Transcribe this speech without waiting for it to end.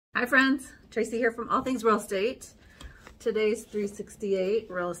Hi friends, Tracy here from All Things Real Estate. Today's 368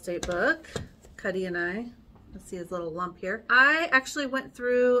 real estate book. Cuddy and I, let's see his little lump here. I actually went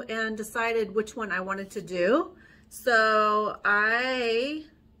through and decided which one I wanted to do. So I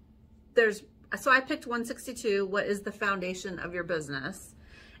picked 162, what is the foundation of your business?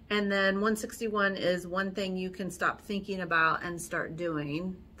 And then 161 is one thing you can stop thinking about and start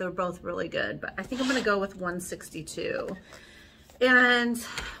doing. They're both really good, but I think I'm gonna go with 162. And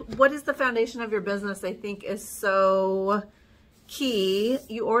what is the foundation of your business, I think, is so key.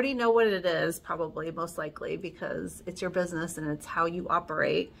 You already know what it is, probably, most likely, because it's your business and it's how you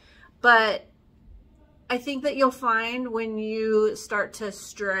operate. But I think that you'll find when you start to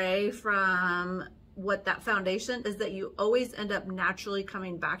stray from what that foundation is, that you always end up naturally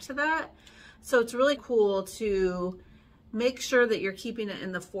coming back to that. So it's really cool to make sure that you're keeping it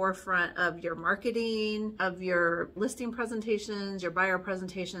in the forefront of your marketing, of your listing presentations, your buyer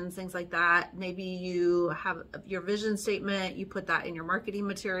presentations, things like that. Maybe you have your vision statement, you put that in your marketing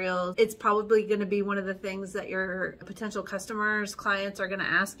materials. It's probably going to be one of the things that your potential customers, clients are going to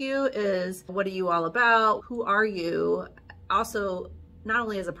ask you is, what are you all about? Who are you? Also, not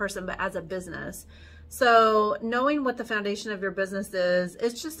only as a person, but as a business. So knowing what the foundation of your business is,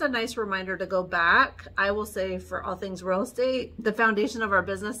 it's just a nice reminder to go back. I will say, for All Things Real Estate, the foundation of our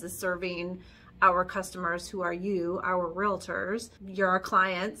business is serving our customers, who are you, our realtors. You're our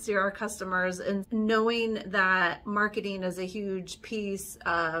clients, you're our customers, and knowing that marketing is a huge piece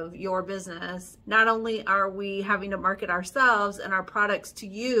of your business. Not only are we having to market ourselves and our products to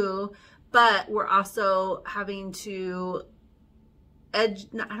you, but we're also having to I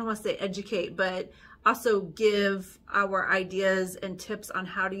don't want to say educate, but also give our ideas and tips on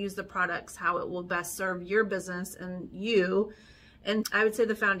how to use the products, how it will best serve your business and you. And I would say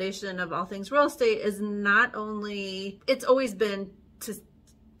the foundation of All Things Real Estate is not only, it's always been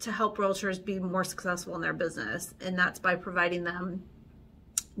to help realtors be more successful in their business. And that's by providing them,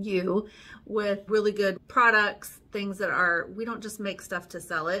 you, with really good products, things that are, we don't just make stuff to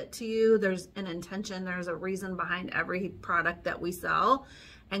sell it to you. There's an intention, there's a reason behind every product that we sell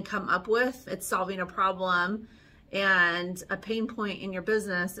and come up with. It's solving a problem and a pain point in your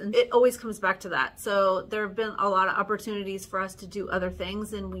business, and it always comes back to that. So there have been a lot of opportunities for us to do other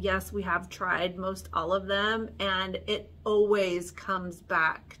things, and yes, we have tried most all of them, and it always comes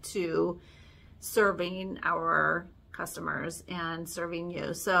back to serving our customers and serving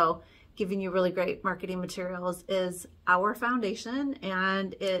you. So giving you really great marketing materials is our foundation,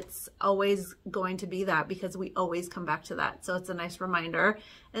 and it's always going to be that because we always come back to that. So it's a nice reminder.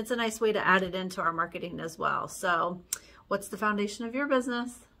 It's a nice way to add it into our marketing as well. So what's the foundation of your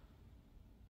business?